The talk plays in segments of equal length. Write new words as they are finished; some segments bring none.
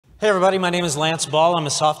Hey everybody, my name is Lance Ball. I'm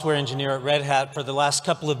a software engineer at Red Hat. For the last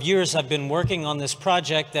couple of years, I've been working on this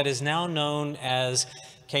project that is now known as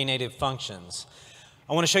Knative Functions.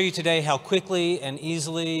 I want to show you today how quickly and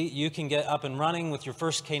easily you can get up and running with your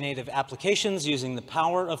first Knative applications using the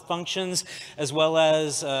power of functions, as well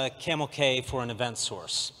as Camel-K for an event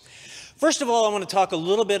source. First of all, I want to talk a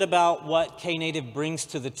little bit about what Knative brings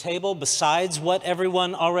to the table besides what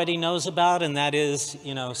everyone already knows about, and that is,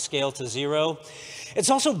 scale to zero. It's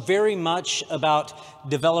also very much about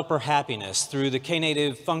developer happiness through the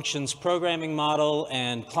Knative Functions programming model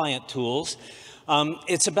and client tools.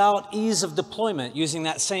 It's about ease of deployment using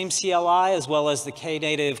that same CLI as well as the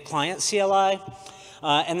Knative client CLI.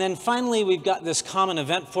 And then finally, we've got this common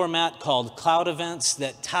event format called Cloud Events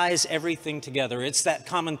that ties everything together. It's that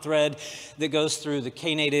common thread that goes through the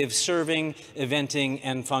Knative serving, eventing,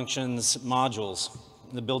 and functions modules,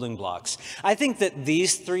 the building blocks. I think that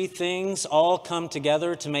these three things all come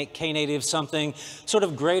together to make Knative something sort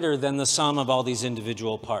of greater than the sum of all these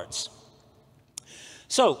individual parts.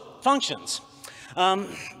 So, functions.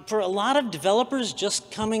 For a lot of developers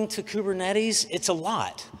just coming to Kubernetes, it's a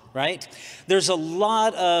lot, right? There's a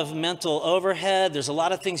lot of mental overhead. There's a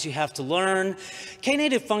lot of things you have to learn.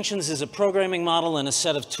 Knative Functions is a programming model and a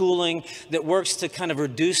set of tooling that works to kind of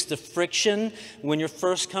reduce the friction when you're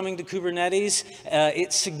first coming to Kubernetes.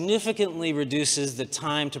 It significantly reduces the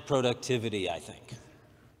time to productivity, I think.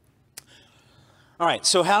 All right,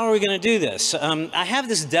 so how are we going to do this? I have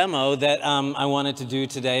this demo that I wanted to do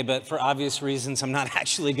today, but for obvious reasons, I'm not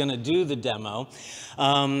actually going to do the demo.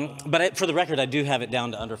 But for the record, I do have it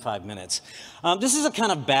down to under 5 minutes. This is a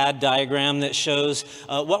kind of bad diagram that shows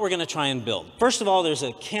what we're going to try and build. First of all, there's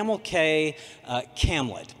a Camel-K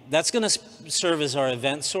Camlet. That's going to serve as our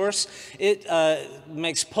event source. It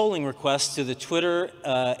makes polling requests to the Twitter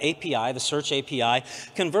API, the search API,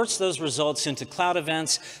 converts those results into cloud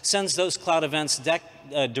events, sends those cloud events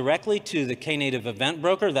directly to the Knative event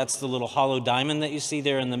broker. That's the little hollow diamond that you see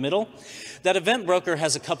there in the middle. That event broker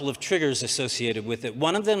has a couple of triggers associated with it.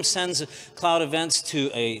 One of them sends cloud events to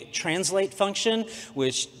a translate function,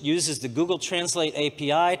 which uses the Google Translate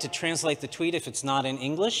API to translate the tweet if it's not in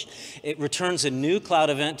English. It returns a new cloud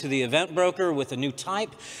event to the event broker with a new type.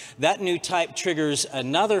 That new type triggers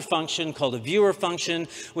another function called a viewer function,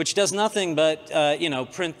 which does nothing but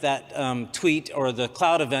print that tweet or the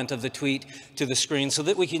cloud event of the tweet to the screen so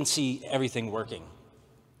that we can see everything working.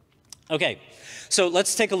 Okay, so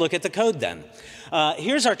let's take a look at the code then.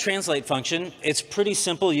 Here's our translate function. It's pretty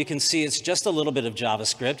simple. You can see it's just a little bit of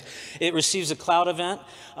JavaScript. It receives a cloud event.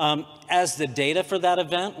 As the data for that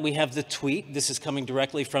event, we have the tweet. This is coming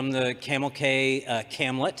directly from the Camel-K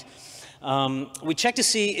Camlet. We check to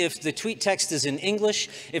see if the tweet text is in English.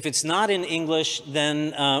 If it's not in English,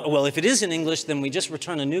 then, well, if it is in English, then we just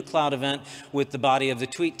return a new cloud event with the body of the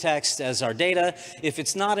tweet text as our data. If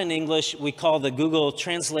it's not in English, we call the Google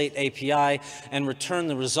Translate API and return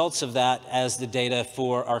the results of that as the data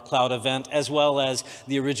for our cloud event, as well as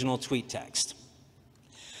the original tweet text.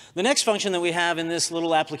 The next function that we have in this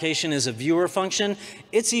little application is a viewer function.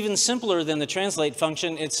 It's even simpler than the translate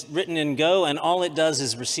function. It's written in Go, and all it does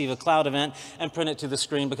is receive a cloud event and print it to the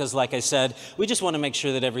screen because, like I said, we just want to make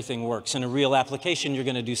sure that everything works. In a real application, you're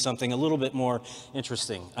going to do something a little bit more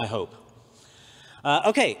interesting, I hope.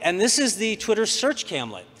 Okay, and this is the Twitter search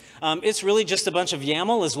Camlet. It's really just a bunch of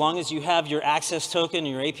YAML. As long as you have your access token,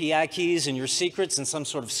 your API keys, and your secrets and some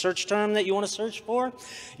sort of search term that you want to search for,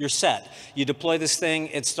 you're set. You deploy this thing,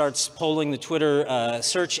 it starts polling the Twitter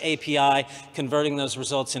search API, converting those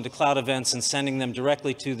results into cloud events and sending them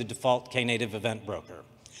directly to the default Knative event broker.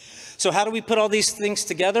 So how do we put all these things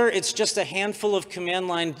together? It's just a handful of command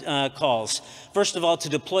line calls. First of all, to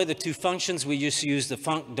deploy the two functions, we used to use the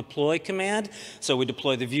func deploy command. So we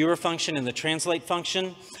deploy the viewer function and the translate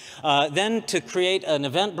function. Then to create an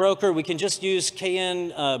event broker, we can just use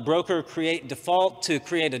kn broker create default to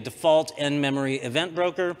create a default in-memory event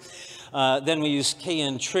broker. Then we use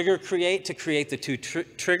kn trigger create to create the two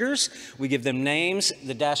triggers. We give them names.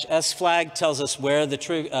 The -s flag tells us where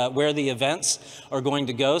the events are going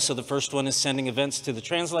to go. So the first one is sending events to the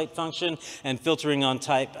translate function and filtering on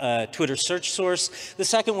type Twitter search source. The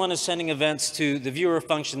second one is sending events to the viewer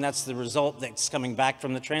function. That's the result that's coming back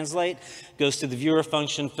from the translate. Goes to the viewer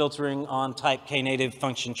function, filtering on type Knative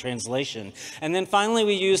function translation. And then finally,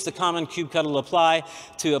 we use the common kubectl apply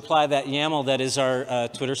to apply that YAML that is our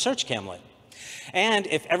Twitter search Camlet. And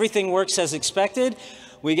if everything works as expected,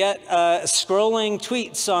 we get scrolling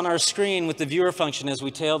tweets on our screen with the viewer function as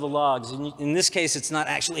we tail the logs. In this case, it's not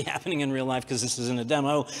actually happening in real life because this isn't a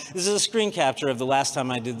demo. This is a screen capture of the last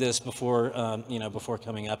time I did this before, before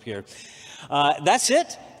coming up here. That's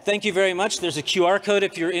it. Thank you very much. There's a QR code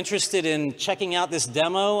if you're interested in checking out this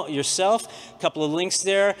demo yourself. A couple of links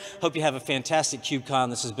there. Hope you have a fantastic KubeCon.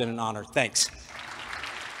 This has been an honor. Thanks.